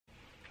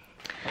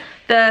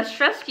The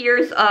Stressed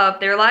Years of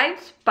Their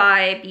Lives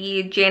by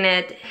B.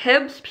 Janet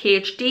Hibbs,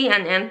 PhD,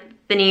 and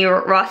Anthony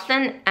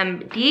Roston,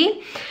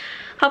 MD.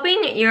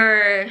 Helping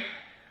your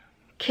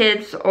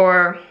kids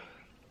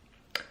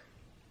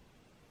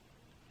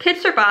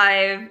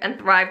survive and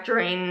thrive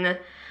during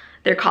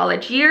their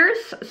college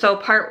years. So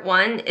part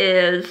 1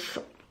 is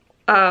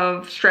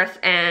of stress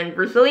and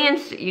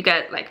resilience. You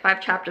get like 5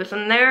 chapters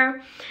in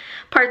there.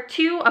 Part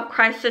 2 of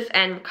crisis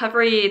and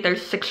recovery,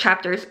 there's 6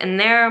 chapters in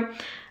there,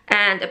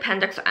 and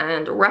appendix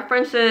and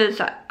references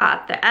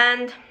at the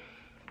end.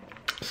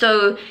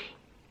 So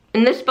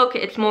in this book,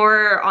 it's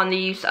more on the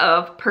use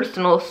of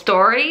personal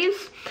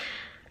stories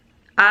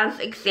as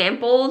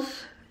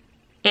examples,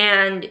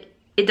 and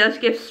it does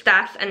give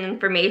stats and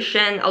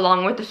information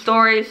along with the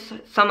stories.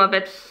 Some of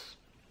it's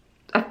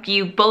a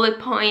few bullet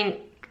point,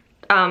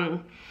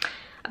 about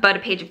a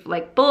page of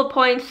like bullet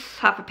points,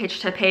 half a page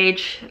to a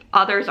page.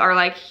 Others are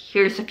like,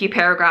 here's a few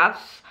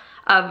paragraphs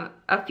of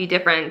a few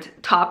different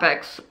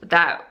topics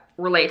that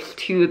relates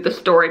to the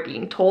story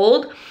being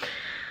told.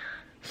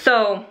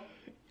 So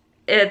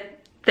the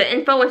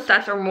info and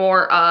stats are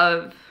more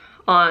of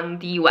on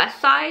the US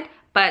side,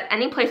 but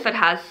any place that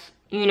has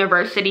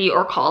university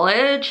or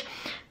college,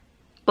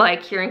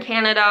 like here in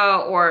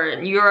Canada or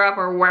in Europe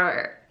or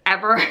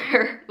wherever,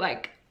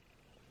 like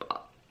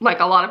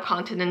a lot of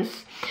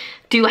continents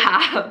do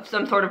have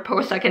some sort of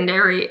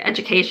post-secondary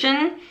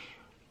education.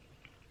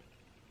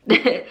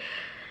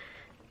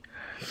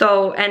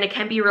 So, and it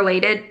can be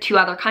related to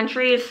other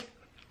countries.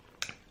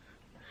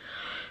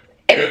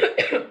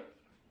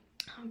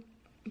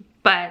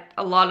 But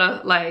a lot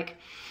of like,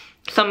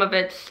 some of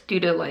it's due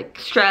to like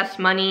stress,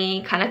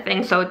 money kind of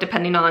thing. So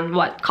depending on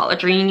what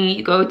college or uni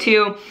you go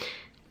to,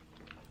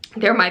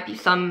 there might be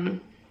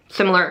some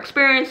similar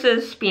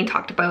experiences being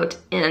talked about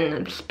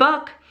in this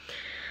book.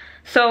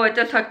 So it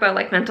does talk about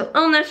like mental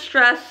illness,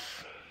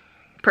 stress,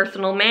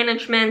 personal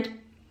management,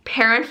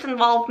 parents'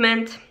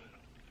 involvement,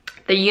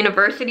 the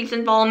university's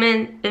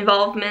involvement,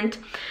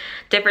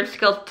 different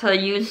skills to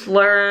use,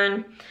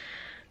 learn,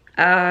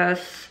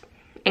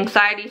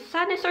 anxiety,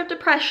 sadness, or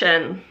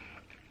depression,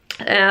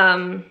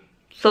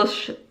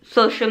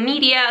 social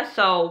media,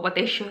 so what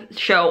they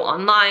show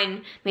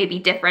online may be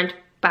different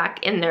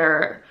back in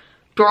their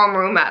dorm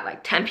room at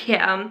like 10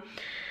 p.m.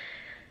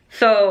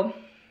 So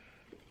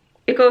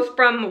it goes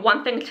from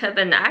one thing to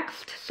the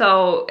next.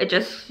 So it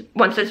just,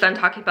 once it's done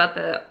talking about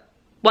the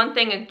one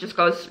thing, it just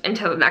goes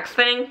into the next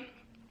thing.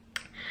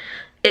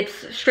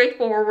 It's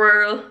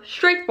straightforward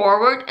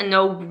and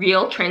no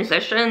real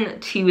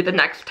transition to the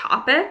next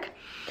topic.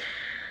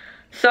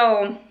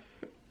 So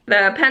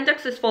the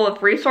appendix is full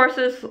of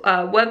resources,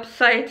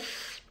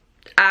 websites,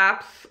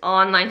 apps,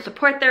 online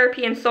support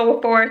therapy, and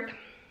so forth.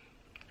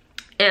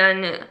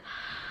 And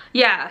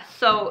yeah,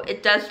 so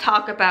it does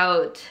talk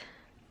about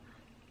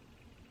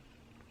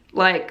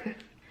like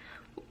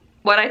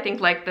what I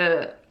think like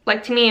to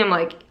me, I'm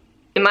like,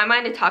 in my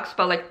mind it talks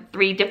about like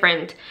 3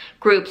 different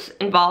groups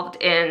involved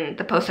in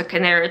the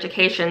post-secondary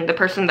education. The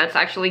person that's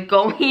actually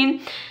going,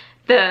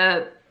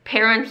 the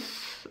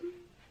parents,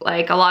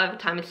 like a lot of the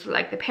time it's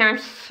like the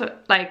parents,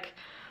 like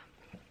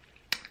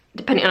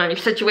depending on your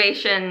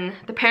situation,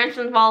 the parents'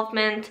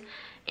 involvement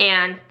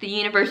and the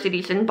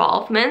university's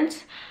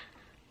involvement,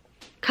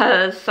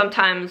 because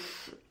sometimes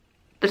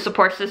the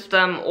support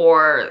system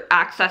or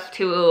access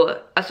to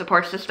a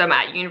support system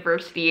at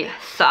university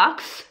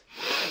sucks.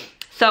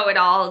 So it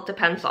all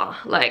depends on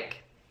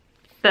like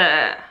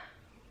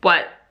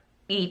what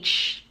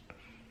each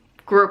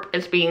group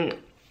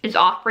is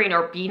offering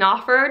or being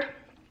offered.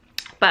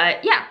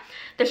 But yeah,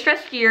 the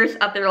stressed years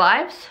of their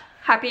lives.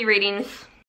 Happy readings.